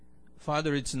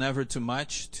Father, it's never too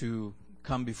much to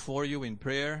come before you in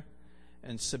prayer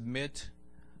and submit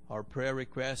our prayer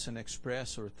requests and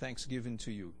express our thanksgiving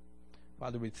to you.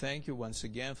 Father, we thank you once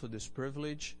again for this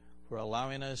privilege, for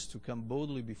allowing us to come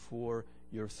boldly before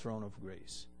your throne of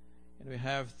grace. And we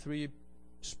have three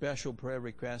special prayer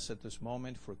requests at this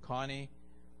moment for Connie,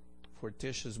 for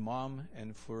Tisha's mom,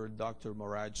 and for Dr.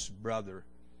 Morad's brother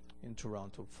in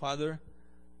Toronto. Father,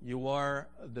 you are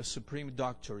the supreme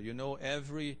doctor. You know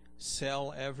every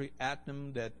cell, every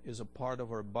atom that is a part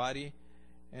of our body.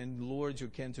 And Lord, you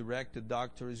can direct the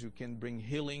doctors. You can bring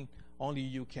healing. Only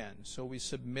you can. So we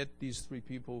submit these three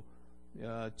people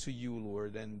to you,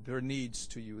 Lord, and their needs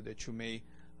to you, that you may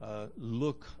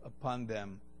look upon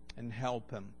them and help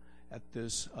them at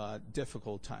this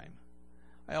difficult time.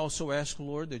 I also ask,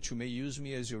 Lord, that you may use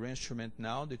me as your instrument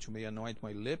now, that you may anoint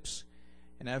my lips,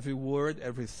 and every word,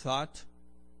 every thought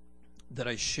that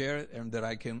I share and that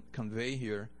I can convey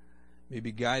here may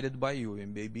be guided by you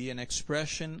and may be an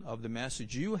expression of the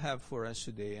message you have for us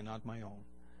today and not my own.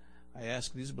 I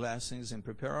ask these blessings and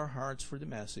prepare our hearts for the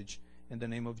message in the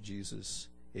name of Jesus.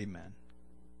 Amen.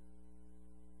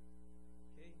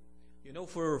 You know,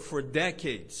 for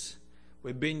decades,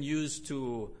 we've been used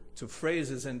to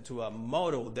phrases and to a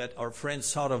motto that our friends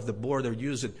south of the border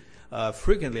use it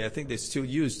frequently. I think they still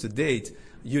use to date.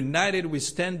 United we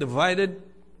stand, divided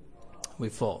we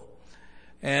fall.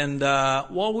 And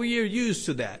well, we are used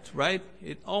to that, right?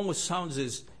 It almost sounds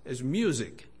as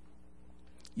music.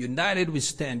 United we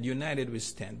stand, united we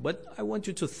stand. But I want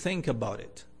you to think about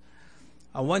it.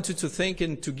 I want you to think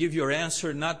and to give your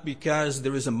answer not because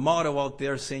there is a motto out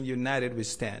there saying united we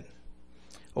stand.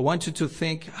 I want you to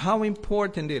think how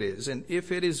important it is and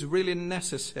if it is really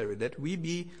necessary that we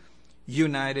be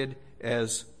united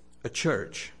as a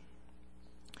church.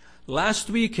 Last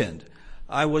weekend,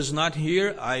 I was not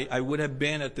here. I would have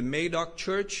been at the Madoc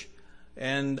Church,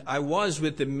 and I was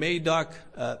with the Madoc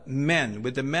men,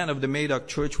 with the men of the Madoc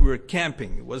Church. We were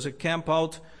camping. It was a camp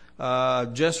out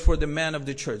just for the men of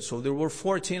the church. So there were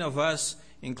 14 of us,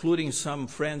 including some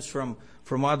friends from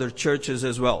other churches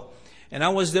as well. And I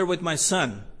was there with my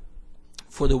son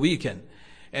for the weekend.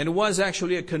 And it was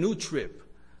actually a canoe trip.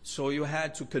 So you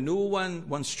had to canoe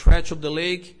one stretch of the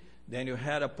lake. Then you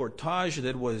had a portage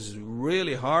that was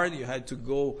really hard. You had to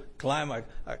go climb a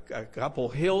couple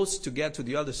hills to get to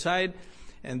the other side.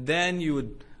 And then you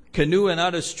would canoe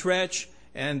another stretch.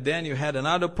 And then you had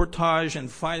another portage.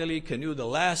 And finally canoe the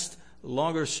last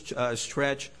longer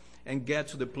stretch and get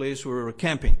to the place where we were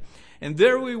camping. And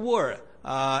there we were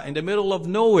in the middle of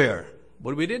nowhere.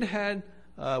 But we did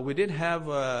have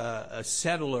a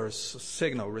cellular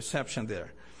signal reception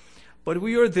there. But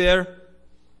we were there,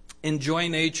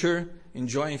 enjoying nature,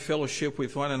 enjoying fellowship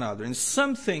with one another. And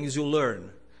some things you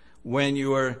learn when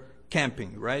you are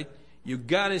camping, right? You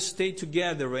gotta stay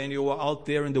together when you are out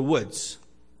there in the woods.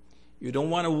 You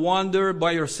don't want to wander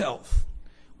by yourself.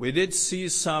 We did see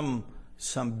some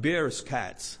bears,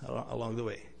 cats along the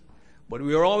way. But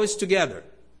we were always together.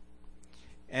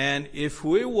 And if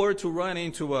we were to run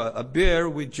into a bear,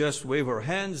 we'd just wave our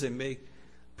hands and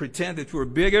pretend that we're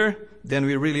bigger than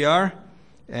we really are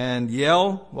and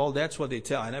yell. Well, that's what they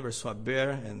tell. I never saw a bear,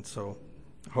 and so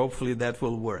hopefully that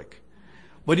will work.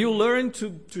 But you learn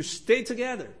to stay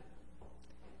together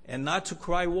and not to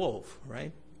cry wolf,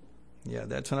 right? Yeah,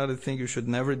 that's another thing you should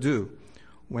never do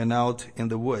when out in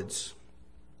the woods.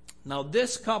 Now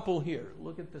this couple here,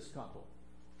 look at this couple.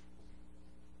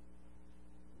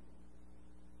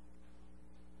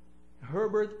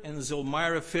 Herbert and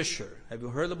Zilmira Fisher. Have you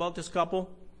heard about this couple?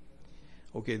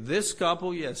 Okay, this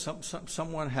couple, yes,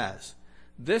 someone has.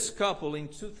 This couple in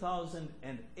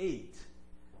 2008,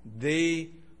 they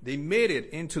made it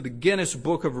into the Guinness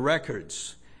Book of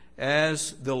Records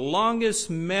as the longest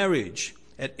marriage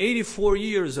at 84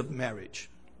 years of marriage.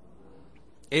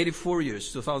 84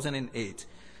 years, 2008.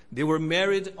 They were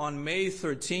married on May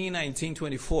 13,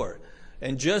 1924.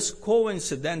 And just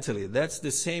coincidentally, that's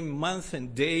the same month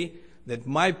and day that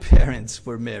my parents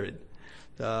were married.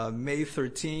 May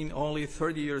 13, only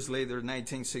 30 years later,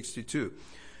 1962.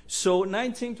 So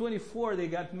 1924, they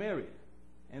got married.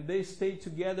 And they stayed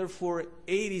together for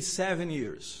 87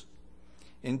 years.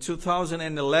 In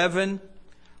 2011,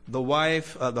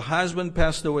 the husband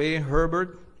passed away,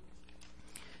 Herbert.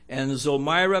 And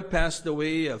Zilmira passed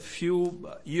away a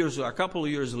couple of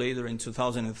years later in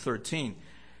 2013.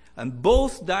 And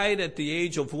both died at the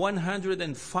age of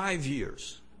 105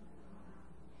 years.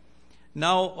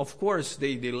 Now, of course,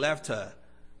 they left a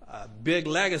big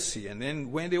legacy. And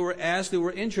then when they were asked, they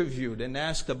were interviewed and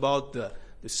asked about the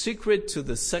secret to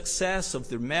the success of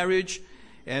their marriage.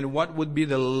 and what would be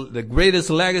the greatest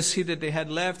legacy that they had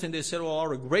left. And they said, well,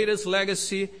 our greatest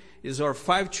legacy is our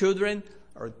 5 children,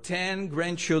 our 10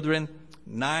 grandchildren,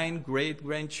 9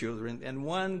 great-grandchildren, and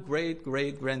 1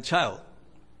 great-great-grandchild.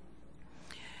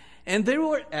 And they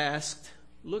were asked,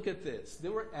 look at this, they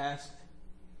were asked,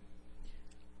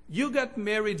 you got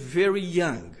married very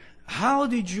young. How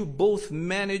did you both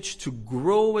manage to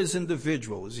grow as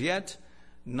individuals, yet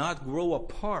not grow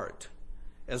apart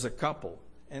as a couple?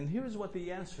 And here's what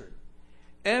they answered.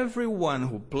 Everyone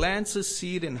who plants a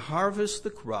seed and harvests the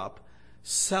crop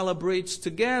celebrates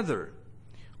together.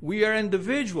 We are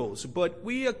individuals, but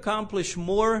we accomplish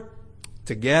more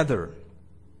together.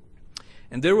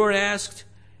 And they were asked,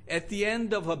 at the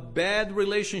end of a bad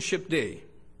relationship day,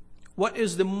 what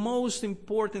is the most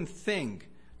important thing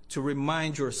to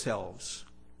remind yourselves?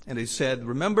 And they said,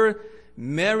 remember,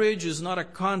 marriage is not a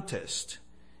contest.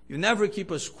 You never keep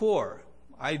a score.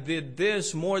 I did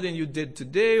this more than you did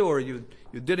today, or you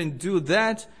didn't do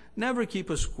that. Never keep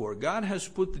a score. God has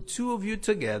put the two of you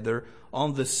together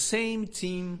on the same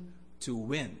team to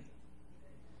win.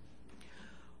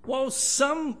 Well,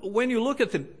 when you look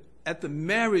at the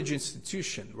marriage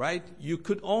institution, right, you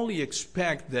could only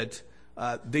expect that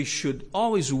they should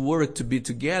always work to be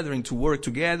together and to work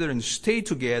together and stay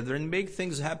together and make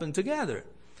things happen together.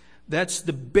 That's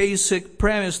the basic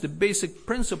premise, the basic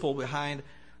principle behind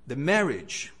the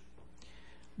marriage.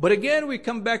 But again, we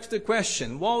come back to the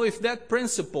question, well, if that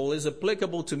principle is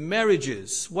applicable to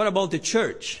marriages, what about the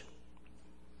church?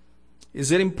 Is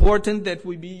it important that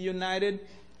we be united?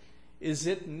 Is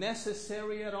it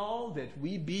necessary at all that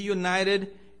we be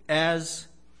united as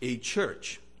a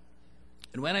church?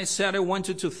 And when I said I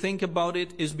wanted to think about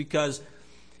it, is because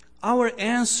our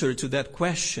answer to that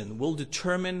question will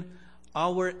determine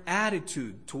our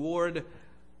attitude toward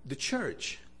the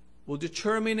church, will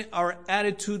determine our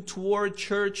attitude toward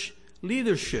church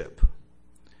leadership,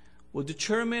 will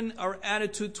determine our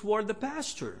attitude toward the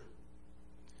pastor,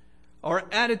 our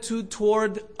attitude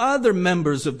toward other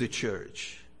members of the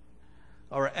church,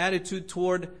 our attitude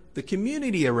toward the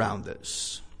community around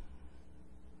us.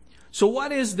 So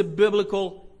what is the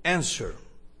biblical answer?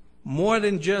 More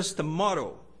than just a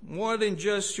motto, more than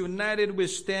just united we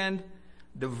stand,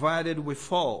 divided we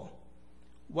fall.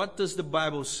 What does the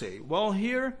Bible say? Well,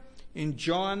 here in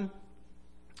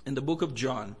the book of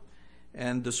John,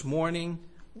 and this morning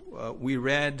we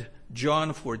read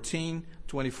John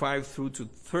 14:25 through to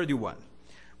 31.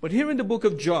 But here in the book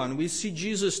of John, we see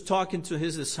Jesus talking to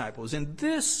his disciples. And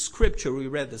this scripture we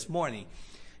read this morning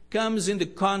comes in the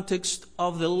context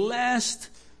of the last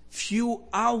few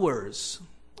hours,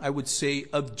 I would say,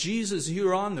 of Jesus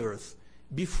here on earth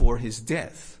before his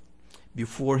death,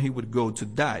 before he would go to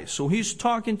die. So he's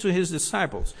talking to his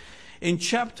disciples. In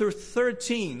chapter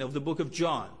 13 of the book of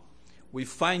John, we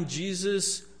find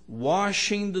Jesus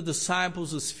washing the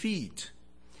disciples' feet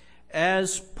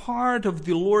as part of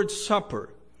the Lord's Supper.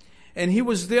 And he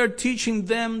was there teaching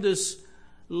them this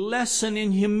lesson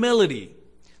in humility,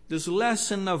 this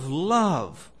lesson of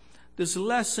love, this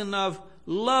lesson of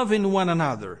loving one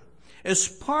another. As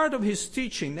part of his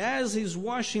teaching, as he's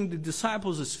washing the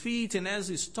disciples' feet and as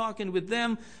he's talking with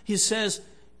them, he says,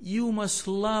 you must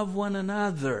love one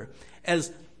another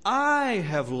as I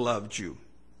have loved you,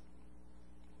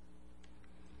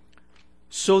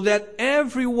 so that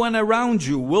everyone around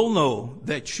you will know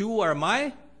that you are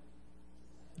my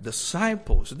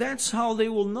disciples. That's how they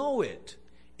will know it,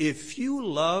 if you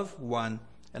love one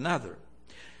another.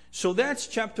 So that's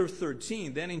chapter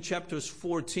 13. Then in chapters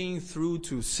 14 through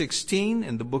to 16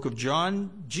 in the book of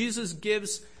John, Jesus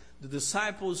gives the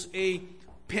disciples a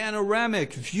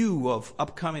panoramic view of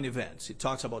upcoming events. He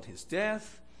talks about his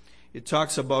death. He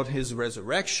talks about his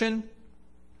resurrection.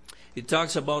 He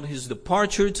talks about his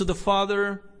departure to the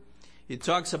Father. He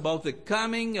talks about the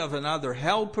coming of another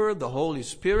helper, the Holy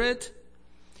Spirit.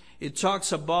 It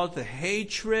talks about the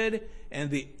hatred and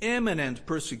the imminent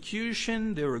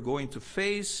persecution they were going to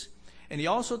face. And he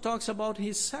also talks about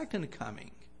his second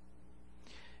coming.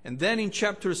 And then in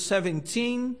chapter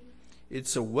 17,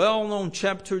 it's a well-known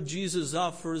chapter. Jesus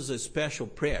offers a special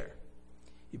prayer.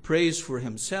 He prays for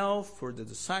himself, for the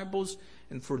disciples,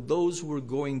 and for those who are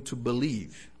going to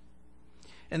believe.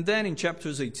 And then in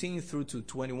chapters 18 through to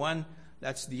 21,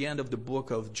 that's the end of the book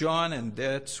of John, and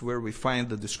that's where we find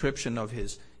the description of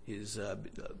his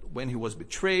when he was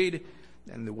betrayed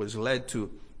and was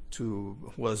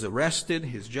was arrested,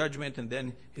 his judgment, and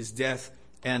then his death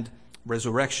and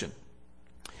resurrection.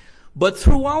 But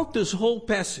throughout this whole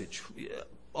passage,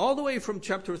 all the way from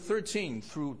chapter 13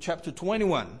 through chapter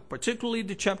 21, particularly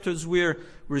the chapters we're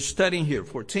studying here,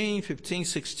 14, 15,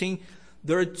 16,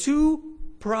 there are two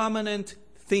prominent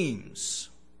themes.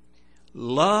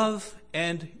 love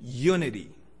and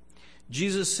unity.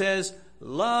 Jesus says,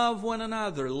 love one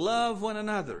another, love one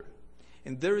another.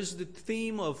 And there is the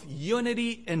theme of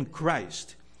unity in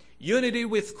Christ. Unity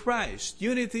with Christ,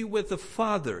 unity with the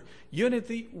Father,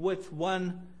 unity with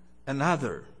one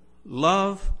another.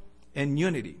 Love and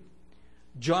unity.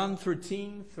 John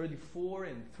 13, 34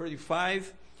 and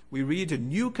 35, we read, a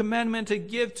new commandment I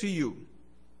give to you,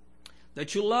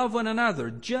 that you love one another,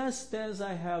 just as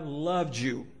I have loved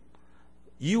you.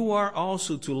 You are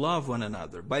also to love one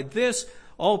another. By this,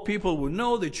 all people will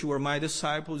know that you are my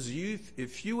disciples,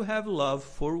 if you have love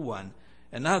for one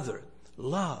another.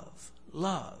 Love,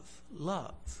 love,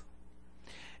 love.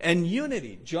 And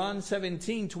unity, John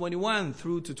 17, 21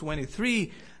 through to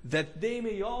 23, that they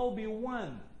may all be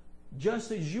one,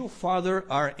 just as you, Father,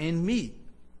 are in me,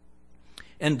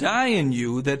 and I in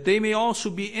you, that they may also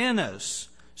be in us,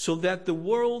 so that the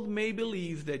world may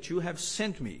believe that you have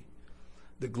sent me.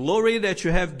 The glory that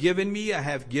you have given me, I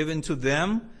have given to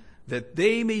them, that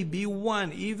they may be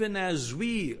one, even as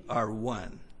we are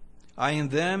one. I in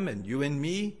them, and you in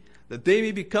me, that they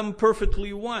may become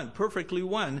perfectly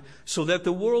one, so that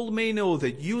the world may know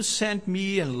that you sent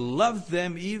me and loved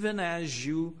them even as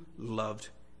you loved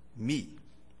me.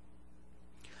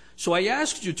 So I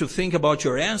asked you to think about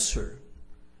your answer,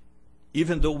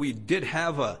 even though we did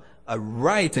have a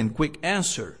right and quick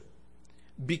answer,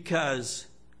 because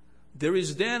there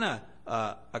is then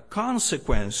a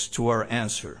consequence to our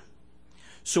answer.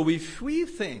 So if we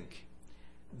think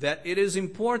that it is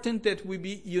important that we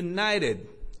be united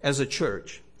as a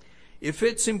church, if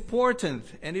it's important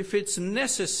and if it's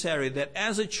necessary that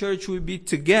as a church we be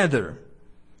together,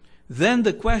 then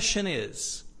the question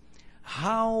is,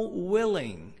 how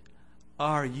willing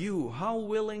are you, how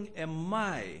willing am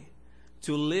I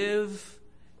to live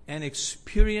and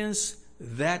experience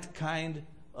that kind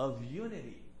of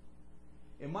unity?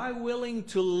 Am I willing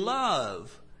to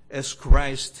love as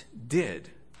Christ did?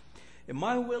 Am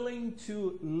I willing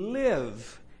to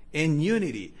live in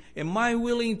unity? Am I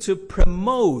willing to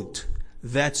promote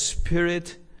that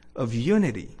spirit of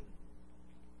unity?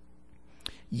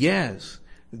 Yes,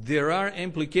 there are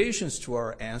implications to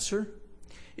our answer.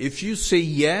 If you say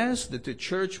yes, that the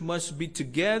church must be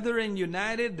together and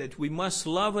united, that we must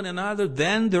love one another,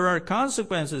 then there are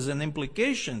consequences and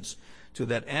implications to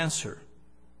that answer.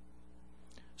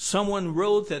 Someone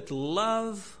wrote that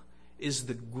love is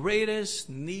the greatest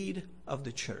need of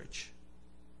the church.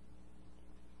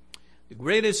 The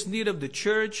greatest need of the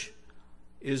church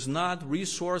is not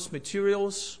resource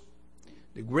materials.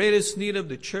 The greatest need of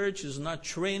the church is not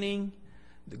training.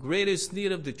 The greatest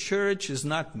need of the church is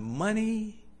not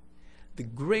money. The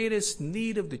greatest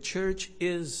need of the church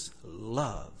is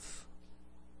love.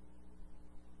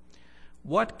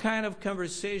 What kind of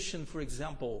conversation, for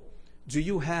example, do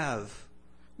you have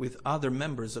with other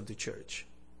members of the church?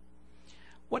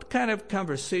 What kind of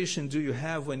conversation do you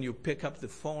have when you pick up the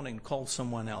phone and call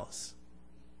someone else?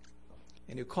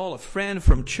 And you call a friend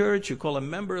from church, you call a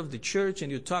member of the church,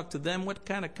 and you talk to them. What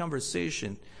kind of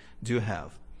conversation do you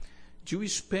have? Do you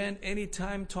spend any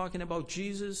time talking about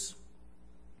Jesus?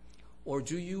 Or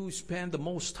do you spend the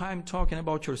most time talking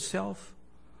about yourself?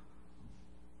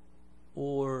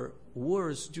 Or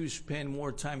worse, do you spend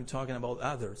more time talking about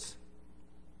others?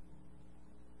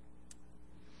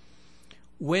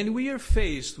 When we are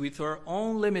faced with our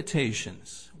own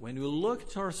limitations, when we look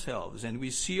at ourselves and we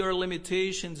see our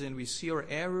limitations and we see our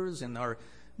errors and our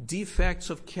defects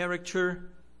of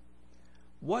character,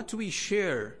 what do we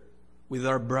share with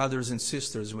our brothers and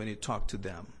sisters when we talk to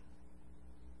them?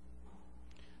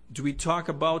 Do we talk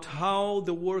about how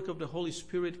the work of the Holy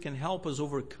Spirit can help us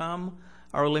overcome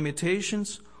our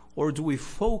limitations? Or do we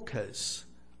focus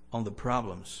on the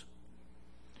problems?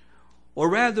 Or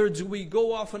rather, do we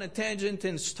go off on a tangent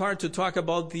and start to talk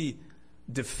about the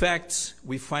defects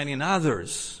we find in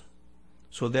others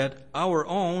so that our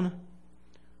own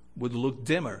would look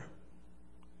dimmer?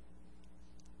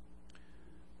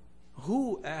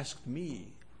 Who asked me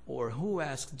or who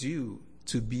asked you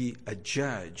to be a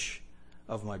judge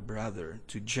of my brother,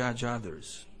 to judge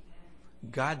others?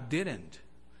 God didn't.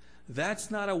 That's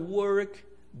not a work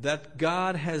that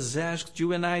God has asked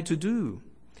you and I to do.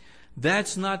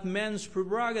 That's not man's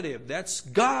prerogative. That's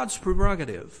God's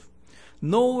prerogative.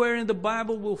 Nowhere in the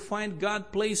Bible will find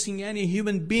God placing any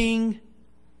human being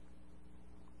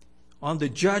on the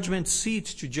judgment seat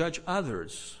to judge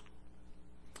others.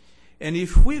 And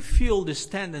if we feel this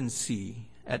tendency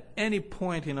at any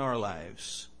point in our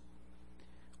lives,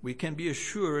 we can be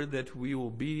assured that we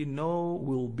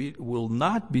will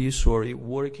not be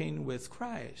working with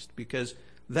Christ, because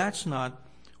that's not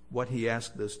what He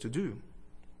asked us to do.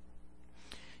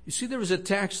 You see, there is a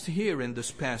text here in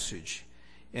this passage,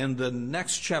 in the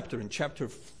next chapter, in chapter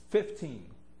 15.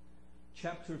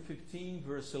 Chapter 15,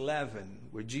 verse 11,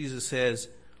 where Jesus says,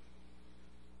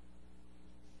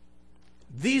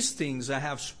 "These things I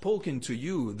have spoken to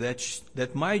you,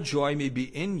 that my joy may be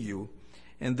in you,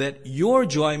 and that your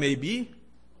joy may be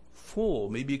full,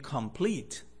 may be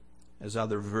complete," as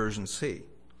other versions say.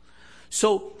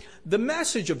 So, the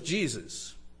message of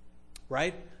Jesus,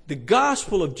 right? The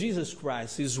gospel of Jesus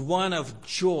Christ is one of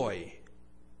joy.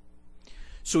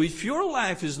 So if your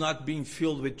life is not being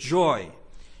filled with joy,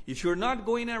 if you're not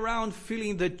going around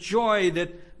feeling the joy,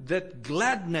 that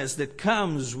gladness that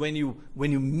comes when you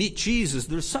meet Jesus,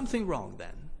 there's something wrong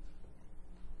then.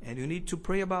 And you need to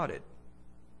pray about it.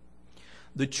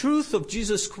 The truth of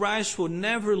Jesus Christ will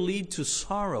never lead to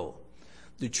sorrow.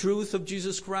 The truth of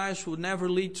Jesus Christ will never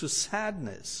lead to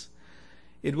sadness.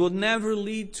 It will never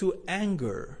lead to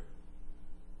anger.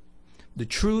 The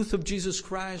truth of Jesus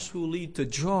Christ will lead to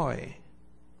joy.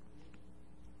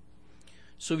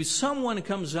 So if someone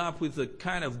comes up with a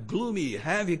kind of gloomy,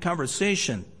 heavy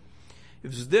conversation,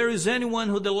 if there is anyone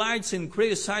who delights in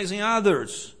criticizing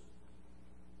others,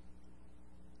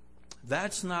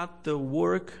 that's not the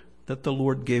work that the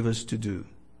Lord gave us to do.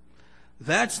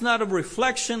 That's not a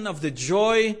reflection of the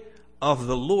joy of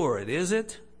the Lord, is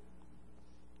it?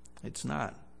 It's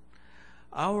not.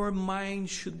 Our mind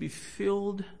should be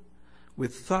filled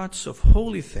with thoughts of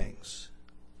holy things.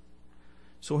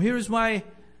 So here's my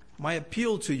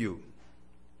appeal to you,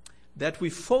 that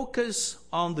we focus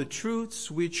on the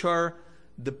truths which are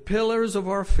the pillars of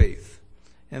our faith,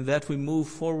 and that we move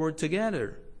forward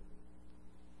together.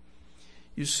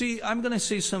 You see, I'm going to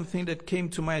say something that came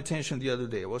to my attention the other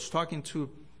day. I was talking to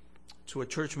a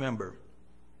church member,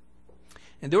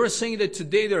 and they were saying that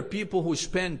today there are people who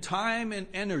spend time and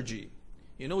energy,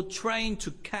 trying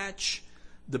to catch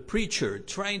the preacher,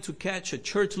 trying to catch a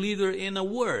church leader in a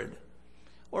word,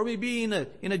 or maybe in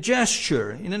a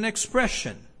gesture, in an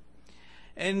expression.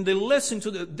 And they listen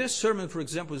to this sermon, for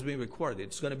example, is being recorded.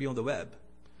 It's going to be on the web.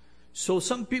 So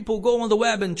some people go on the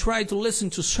web and try to listen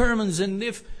to sermons, and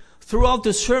if throughout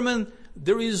the sermon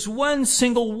there is one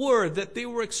single word that they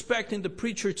were expecting the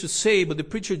preacher to say, but the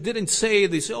preacher didn't say,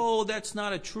 they say, "Oh, that's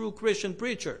not a true Christian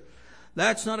preacher.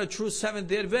 That's not a true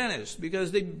Seventh-day Adventist,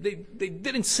 because they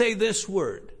didn't say this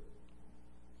word."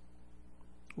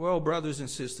 Well, brothers and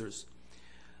sisters,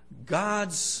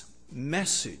 God's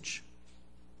message,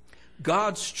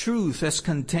 God's truth as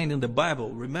contained in the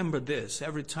Bible, remember this,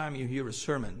 every time you hear a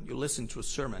sermon, you listen to a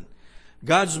sermon,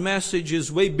 God's message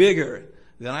is way bigger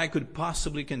than I could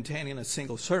possibly contain in a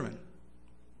single sermon.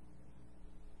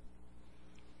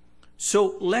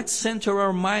 So let's center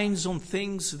our minds on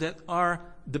things that are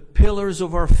the pillars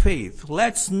of our faith.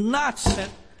 Let's not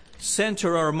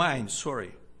center our minds,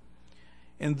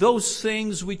 in those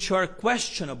things which are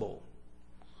questionable,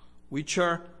 which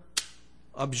are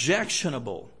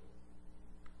objectionable.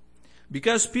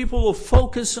 Because people will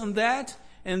focus on that,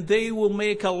 and they will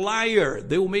make a liar,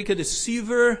 they will make a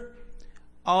deceiver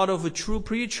out of a true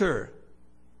preacher.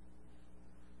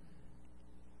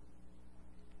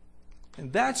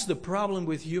 And that's the problem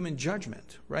with human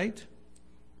judgment, right?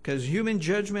 Because human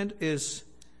judgment is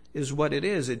what it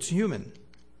is. It's human.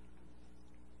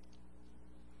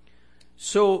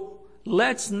 So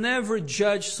let's never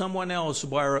judge someone else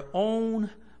by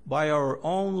our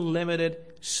own limited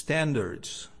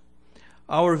standards.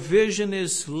 Our vision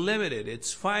is limited.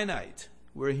 It's finite.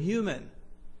 We're human.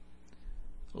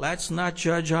 Let's not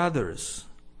judge others.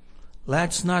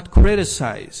 Let's not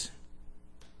criticize.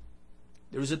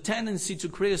 There is a tendency to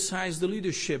criticize the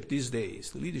leadership these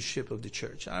days, the leadership of the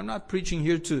church. I'm not preaching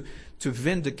here to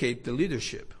vindicate the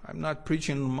leadership. I'm not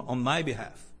preaching on my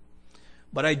behalf.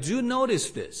 But I do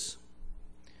notice this.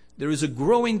 There is a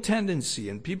growing tendency,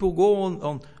 and people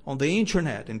go on the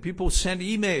internet, and people send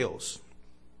emails,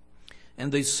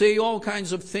 and they say all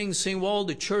kinds of things, saying, well,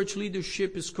 the church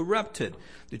leadership is corrupted.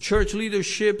 The church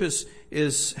leadership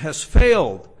has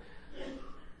failed,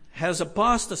 has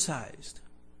apostatized.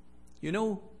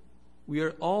 We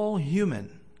are all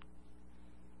human.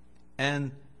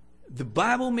 And the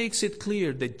Bible makes it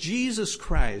clear that Jesus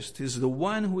Christ is the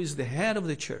one who is the head of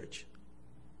the church.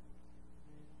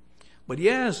 But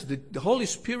yes, the Holy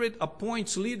Spirit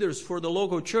appoints leaders for the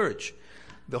local church.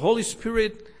 The Holy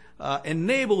Spirit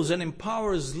enables and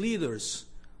empowers leaders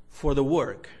for the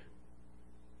work.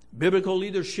 Biblical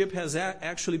leadership has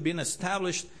actually been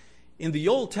established in the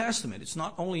Old Testament. It's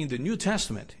not only in the New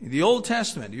Testament. In the Old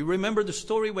Testament, you remember the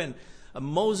story when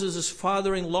Moses'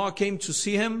 father-in-law came to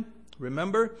see him?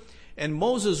 Remember? And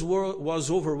Moses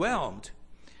was overwhelmed.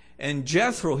 And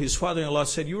Jethro, his father-in-law,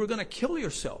 said, "You were going to kill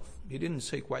yourself. He didn't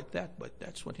say quite that, but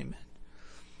that's what he meant.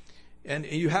 And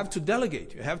you have to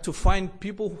delegate. You have to find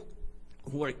people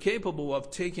who are capable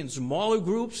of taking smaller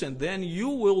groups, and then you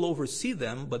will oversee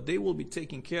them, but they will be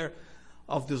taking care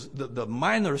of the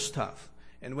minor stuff.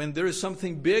 And when there is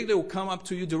something big, they will come up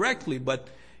to you directly, but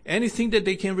anything that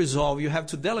they can resolve, you have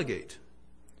to delegate.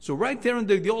 So right there in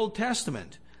the Old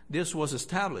Testament, this was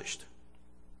established.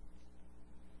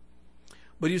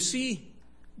 But you see,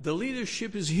 the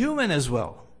leadership is human as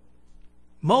well.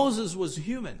 Moses was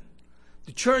human.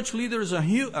 The church leaders are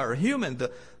human.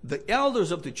 The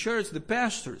elders of the church, the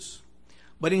pastors.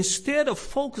 But instead of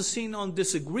focusing on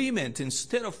disagreement,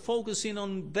 instead of focusing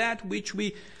on that which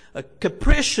we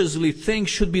capriciously think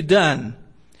should be done,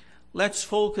 let's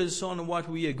focus on what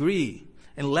we agree,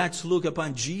 and let's look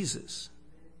upon Jesus.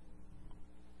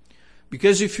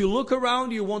 Because if you look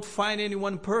around, you won't find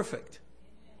anyone perfect.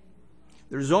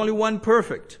 There's only one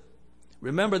perfect.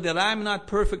 Remember that I'm not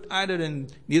perfect either,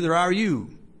 and neither are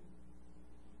you.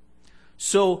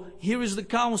 So here is the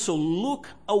counsel. Look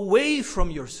away from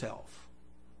yourself.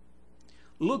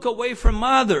 Look away from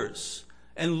others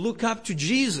and look up to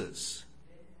Jesus.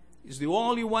 He's the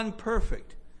only one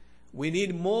perfect. We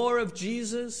need more of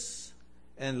Jesus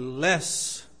and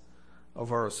less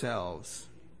of ourselves.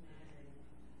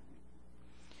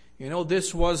 You know,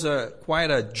 this was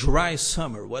quite a dry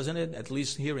summer, wasn't it? At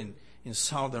least here in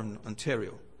southern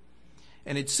Ontario.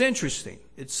 And it's interesting.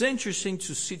 It's interesting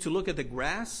to look at the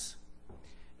grass.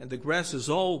 And the grass is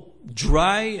all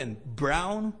dry and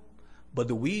brown, but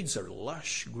the weeds are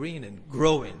lush, green, and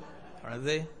growing. Aren't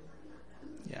they?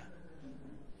 Yeah.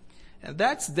 And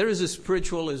there is a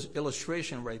spiritual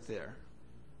illustration right there.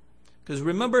 Because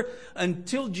remember,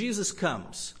 until Jesus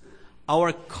comes,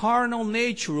 our carnal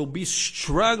nature will be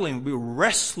struggling, will be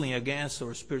wrestling against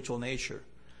our spiritual nature.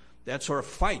 That's our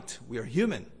fight. We are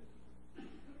human.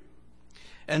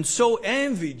 And so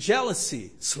envy,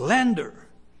 jealousy, slander,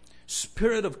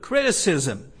 spirit of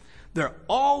criticism, they're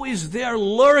always there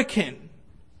lurking,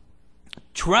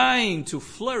 trying to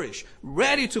flourish,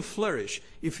 ready to flourish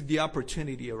if the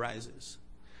opportunity arises,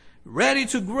 ready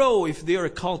to grow if they are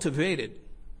cultivated.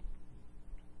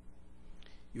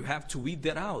 You have to weed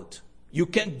that out. You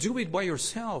can't do it by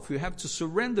yourself. You have to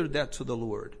surrender that to the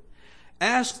Lord.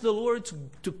 Ask the Lord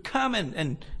to come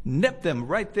and nip them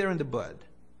right there in the bud.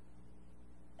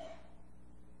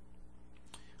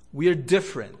 We are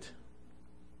different,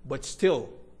 but still,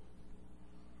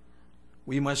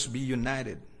 we must be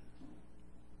united.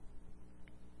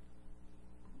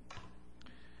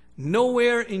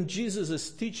 Nowhere in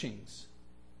Jesus' teachings,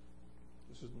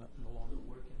 this is no longer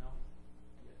working now.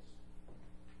 Yes.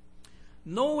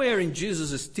 Nowhere in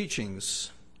Jesus'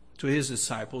 teachings to his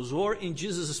disciples or in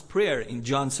Jesus' prayer in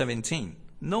John 17,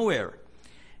 nowhere,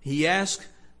 he asked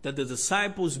that the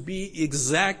disciples be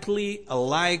exactly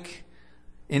alike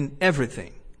in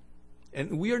everything.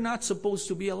 And we are not supposed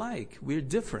to be alike. We're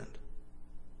different.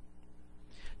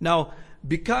 Now,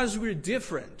 because we're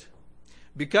different,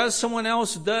 because someone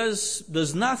else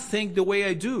does not think the way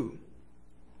I do,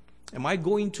 am I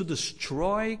going to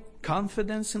destroy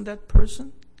confidence in that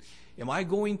person? Am I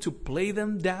going to play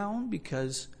them down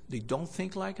because they don't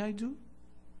think like I do?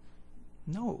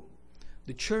 No.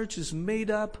 The church is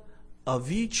made up of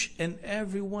each and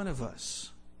every one of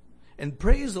us. And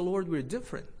praise the Lord, we're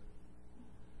different.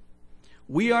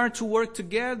 We are to work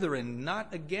together and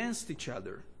not against each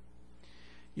other.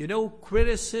 You know,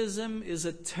 criticism is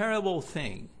a terrible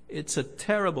thing. It's a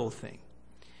terrible thing.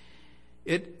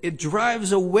 It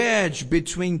drives a wedge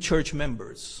between church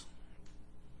members.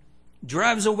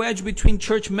 Drives a wedge between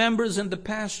church members and the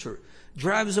pastor.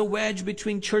 Drives a wedge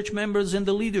between church members and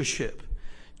the leadership.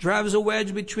 Drives a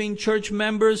wedge between church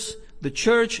members, the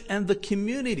church, and the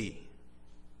community.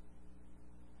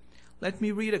 Let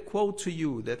me read a quote to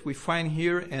you that we find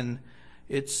here, and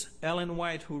it's Ellen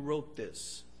White who wrote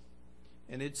this.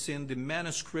 And it's in the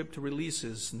Manuscript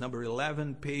Releases, number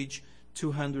 11, page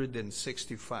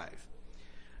 265.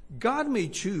 God may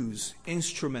choose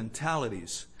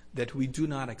instrumentalities that we do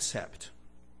not accept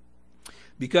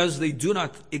because they do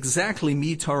not exactly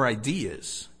meet our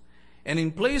ideas. And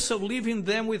in place of leaving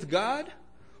them with God,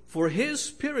 for His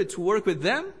Spirit to work with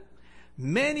them,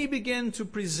 many begin to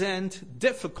present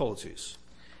difficulties.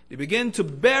 They begin to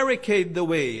barricade the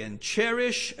way and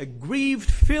cherish a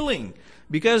grieved feeling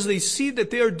because they see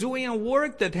that they are doing a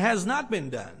work that has not been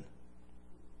done.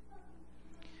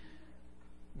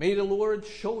 May the Lord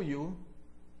show you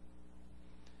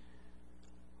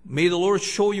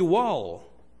all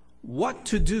what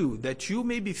to do that you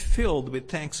may be filled with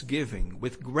thanksgiving,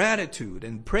 with gratitude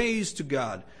and praise to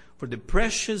God for the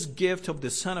precious gift of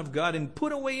the Son of God and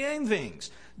put away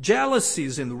envyings,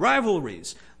 jealousies, and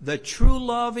rivalries, that true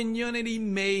love and unity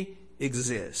may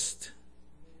exist.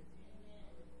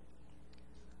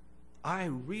 I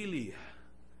really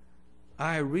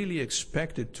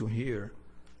expected to hear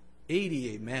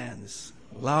 80 amens,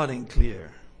 loud and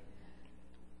clear.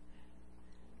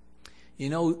 You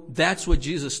know, that's what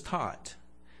Jesus taught.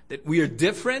 That we are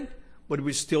different, but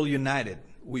we're still united.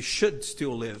 We should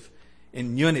still live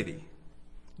in unity.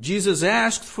 Jesus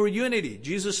asked for unity.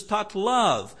 Jesus taught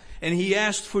love, and He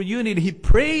asked for unity. He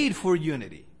prayed for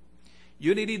unity.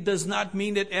 Unity does not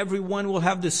mean that everyone will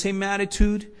have the same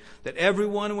attitude, that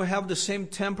everyone will have the same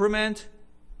temperament,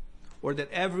 or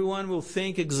that everyone will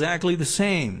think exactly the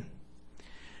same.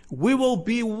 We will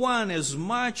be one as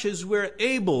much as we're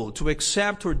able to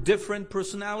accept our different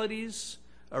personalities,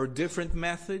 our different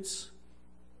methods.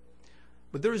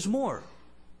 But there is more.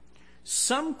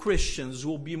 Some Christians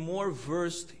will be more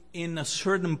versed in a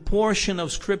certain portion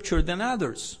of Scripture than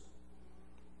others.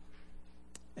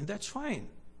 And that's fine.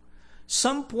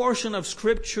 Some portion of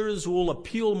Scriptures will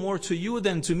appeal more to you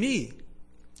than to me.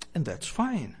 And that's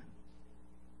fine.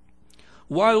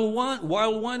 While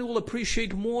one will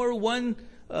appreciate more one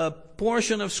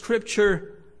portion of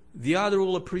Scripture, the other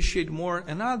will appreciate more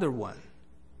another one.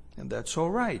 And that's all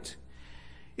right.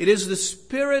 It is the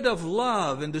spirit of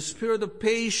love and the spirit of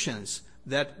patience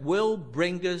that will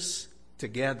bring us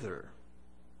together.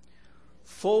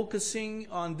 Focusing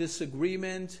on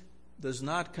disagreement does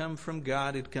not come from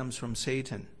God, it comes from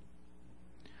Satan.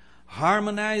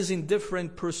 Harmonizing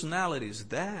different personalities,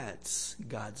 that's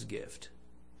God's gift.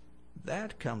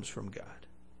 That comes from God.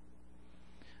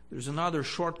 There's another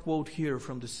short quote here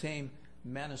from the same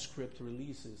manuscript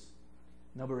releases,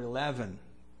 number 11,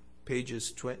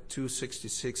 pages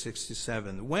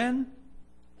 266-67. When,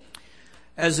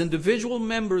 as individual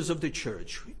members of the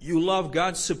church, you love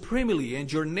God supremely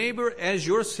and your neighbor as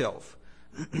yourself,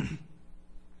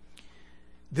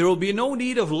 there will be no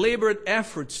need of labored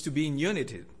efforts to be in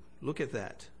unity. Look at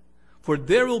that. For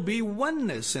there will be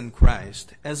oneness in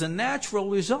Christ as a natural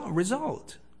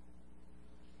result.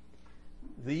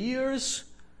 The ears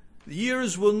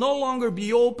will no longer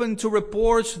be open to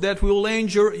reports that will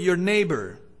injure your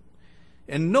neighbor.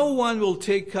 And no one will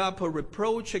take up a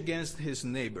reproach against his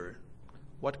neighbor.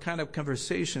 What kind of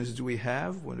conversations do we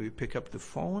have when we pick up the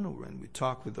phone or when we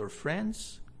talk with our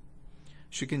friends?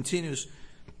 She continues,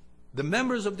 the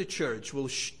members of the church will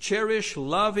cherish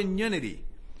love and unity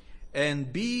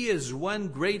and be as one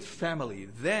great family.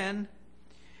 Then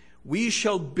we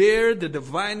shall bear the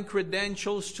divine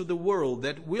credentials to the world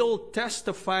that will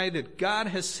testify that God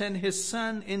has sent His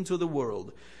Son into the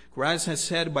world. Christ has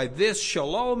said, by this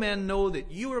shall all men know that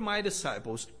you are my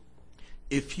disciples,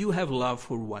 if you have love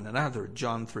for one another.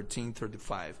 John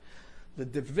 13:35. The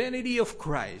divinity of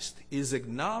Christ is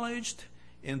acknowledged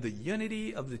in the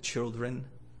unity of the children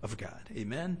of God.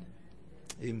 Amen?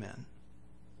 Amen.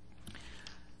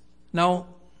 Now,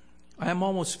 I am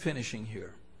almost finishing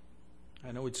here.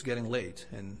 I know it's getting late,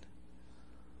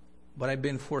 but I've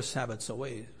been 4 Sabbaths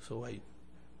away, so I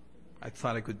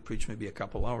thought I could preach maybe a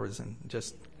couple hours and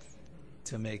just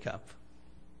to make up.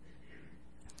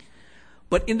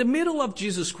 But in the middle of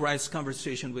Jesus Christ's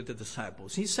conversation with the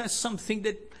disciples, He says something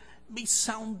that may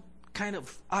sound kind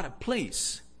of out of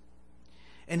place.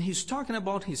 And He's talking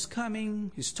about His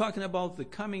coming. He's talking about the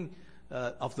coming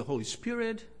of the Holy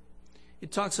Spirit. He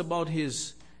talks about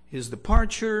His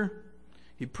departure.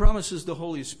 He promises the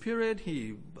Holy Spirit.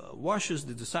 He washes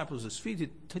the disciples' feet. He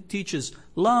teaches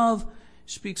love,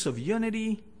 speaks of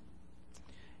unity.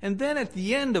 And then at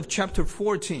the end of chapter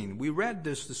 14, we read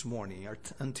this morning.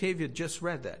 Antavia just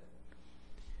read that.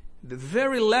 The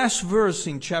very last verse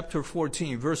in chapter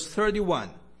 14, verse 31,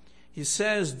 He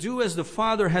says, do as the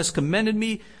Father has commanded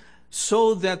me,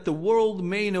 so that the world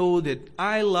may know that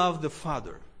I love the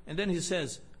Father. And then He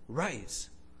says,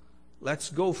 rise, let's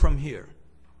go from here.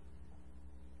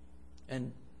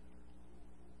 And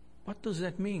what does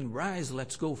that mean? Rise,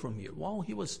 let's go from here. Well,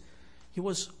 he was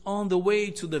on the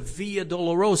way to the Via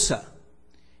Dolorosa.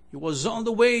 He was on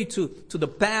the way to the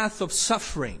path of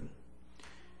suffering.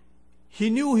 He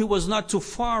knew he was not too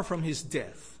far from his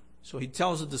death. So He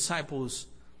tells the disciples,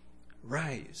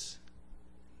 rise,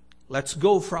 let's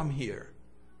go from here.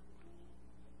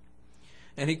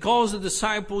 And He calls the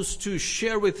disciples to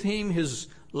share with Him His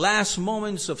last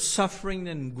moments of suffering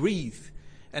and grief.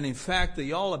 And in fact,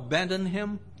 they all abandoned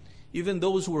Him. Even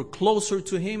those who were closer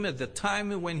to Him at the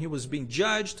time when He was being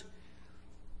judged.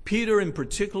 Peter in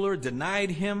particular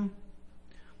denied Him.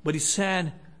 But He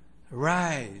said,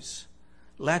 rise,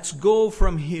 let's go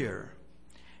from here.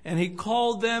 And He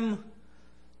called them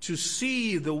to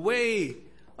see the way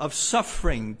of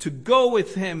suffering, to go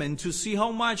with Him and to see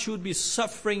how much He would be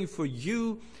suffering for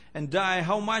you and I,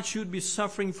 how much He would be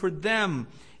suffering for them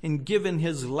in giving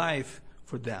His life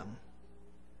for them.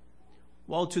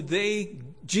 Well, today,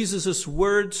 Jesus'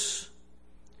 words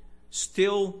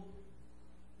still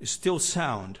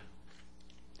sound.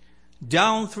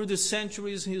 Down through the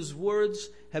centuries, His words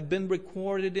have been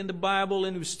recorded in the Bible,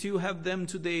 and we still have them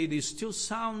today. They still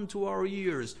sound to our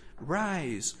ears.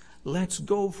 Rise, let's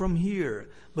go from here.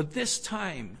 But this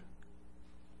time,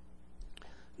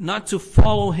 not to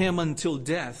follow Him unto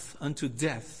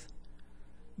death,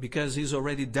 because He's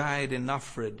already died and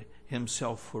offered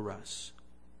Himself for us.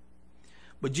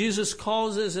 But Jesus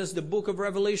calls us, as the book of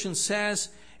Revelation says,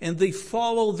 and they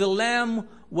follow the Lamb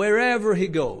wherever He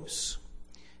goes.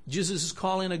 Jesus is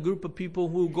calling a group of people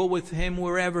who go with Him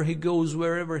wherever He goes,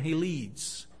 wherever He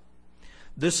leads.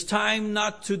 This time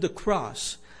not to the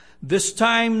cross. This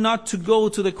time not to go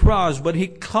to the cross, but He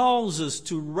calls us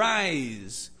to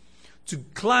rise, to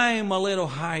climb a little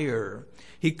higher.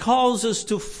 He calls us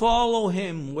to follow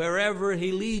Him wherever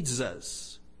He leads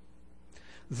us.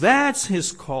 That's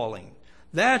His calling.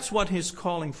 That's what He's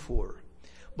calling for.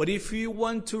 But if you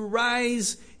want to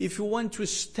rise, if you want to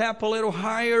step a little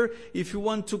higher, if you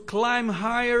want to climb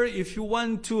higher, if you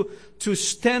want to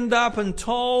stand up and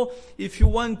tall, if you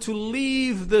want to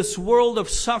leave this world of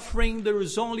suffering, there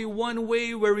is only one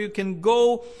way where you can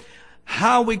go.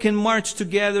 How we can march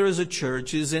together as a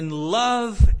church is in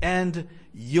love and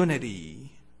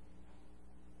unity.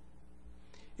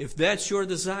 If that's your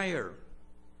desire,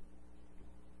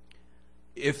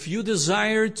 if you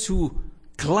desire to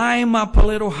climb up a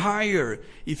little higher,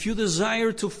 if you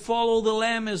desire to follow the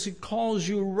Lamb as He calls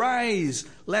you, rise,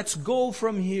 let's go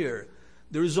from here.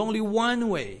 There is only one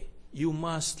way. You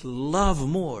must love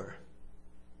more.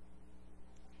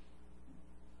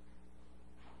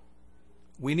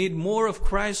 We need more of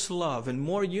Christ's love and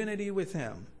more unity with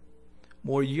Him.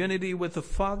 More unity with the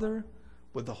Father,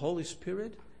 with the Holy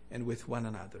Spirit, and with one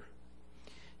another.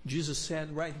 Jesus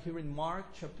said right here in Mark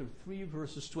chapter 3,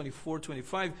 verses 24,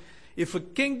 25, if a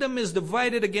kingdom is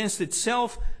divided against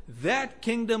itself, that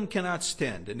kingdom cannot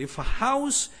stand. And if a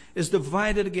house is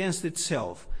divided against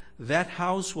itself, that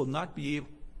house will not be able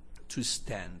to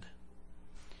stand.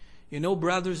 You know,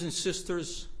 brothers and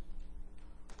sisters,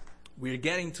 we're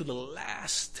getting to the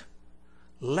last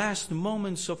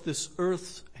moments of this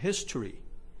earth's history.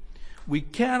 We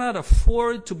cannot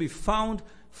afford to be found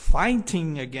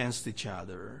fighting against each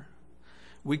other.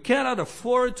 We cannot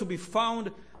afford to be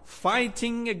found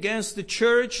fighting against the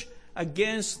church,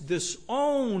 against this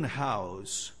own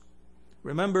house.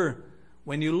 Remember,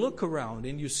 when you look around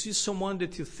and you see someone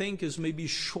that you think is maybe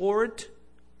short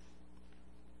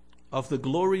of the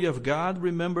glory of God,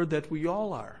 remember that we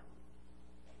all are.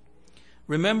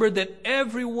 Remember that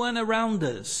everyone around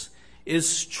us is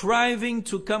striving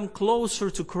to come closer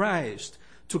to Christ,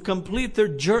 to complete their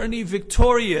journey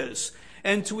victorious,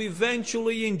 and to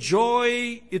eventually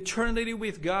enjoy eternity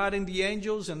with God and the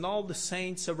angels and all the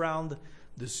saints around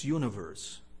this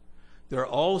universe. They're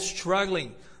all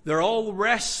struggling. They're all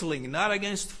wrestling, not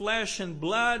against flesh and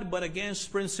blood, but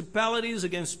against principalities,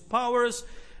 against powers,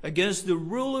 against the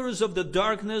rulers of the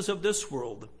darkness of this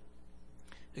world,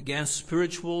 against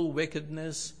spiritual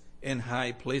wickedness in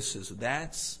high places.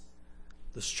 That's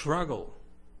the struggle.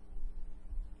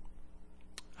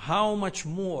 How much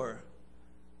more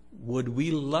would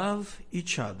we love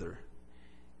each other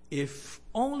if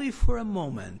only for a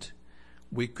moment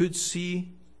we could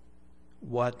see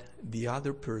what the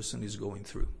other person is going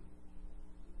through?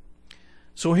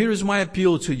 So here is my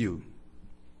appeal to you.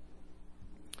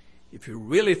 If you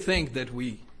really think that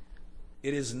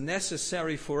it is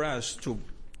necessary for us to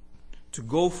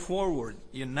go forward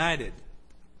united,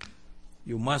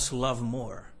 you must love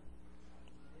more.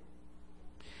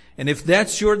 And if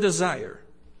that's your desire,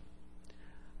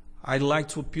 I'd like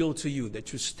to appeal to you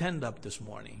that you stand up this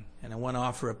morning, and I want to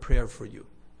offer a prayer for you.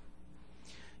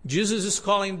 Jesus is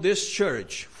calling this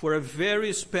church for a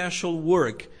very special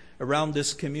work around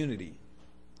this community.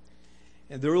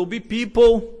 And there will be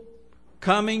people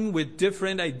coming with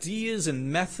different ideas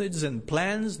and methods and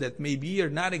plans that maybe are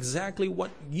not exactly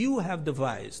what you have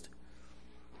devised.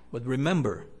 But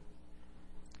remember,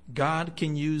 God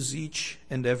can use each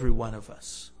and every one of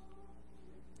us.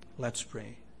 Let's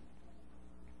pray.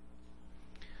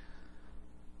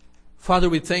 Father,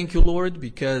 we thank you, Lord,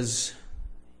 because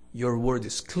your word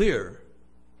is clear.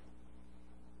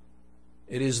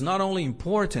 It is not only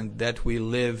important that we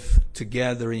live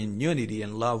together in unity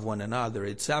and love one another,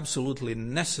 it's absolutely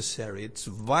necessary, it's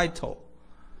vital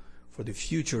for the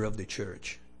future of the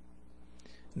church.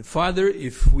 And Father,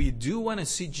 if we do want to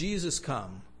see Jesus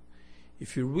come,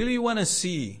 if you really want to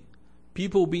see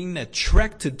people being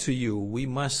attracted to you, we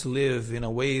must live in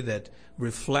a way that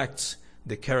reflects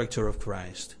the character of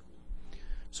Christ.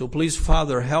 So please,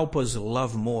 Father, help us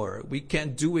love more. We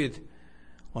can't do it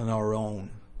on our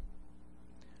own.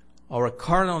 Our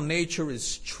carnal nature is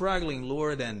struggling,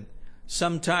 Lord, and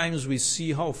sometimes we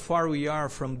see how far we are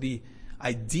from the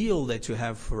ideal that you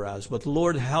have for us. But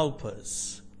Lord, help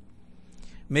us.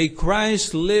 May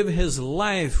Christ live his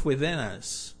life within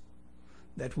us,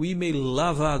 that we may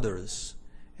love others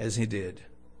as he did.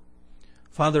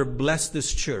 Father, bless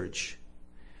this church.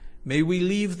 May we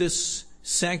leave this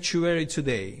sanctuary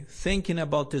today thinking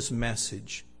about this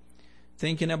message,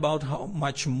 thinking about how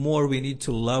much more we need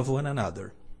to love one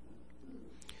another,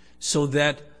 so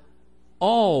that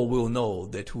all will know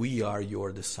that we are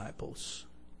your disciples.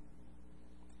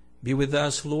 Be with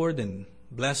us, Lord, and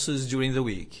bless us during the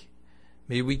week.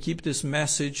 May we keep this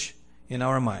message in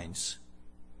our minds.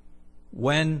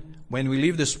 When we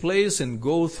leave this place and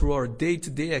go through our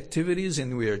day-to-day activities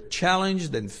and we are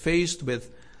challenged and faced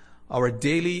with our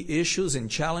daily issues and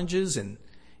challenges and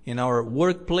in our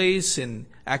workplace and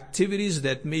activities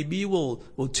that maybe will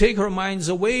take our minds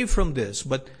away from this.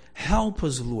 But help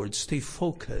us, Lord, stay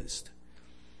focused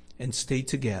and stay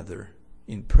together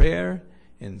in prayer,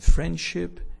 in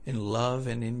friendship, in love,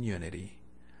 and in unity.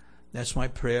 That's my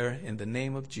prayer in the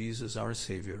name of Jesus, our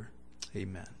Savior.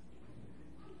 Amen.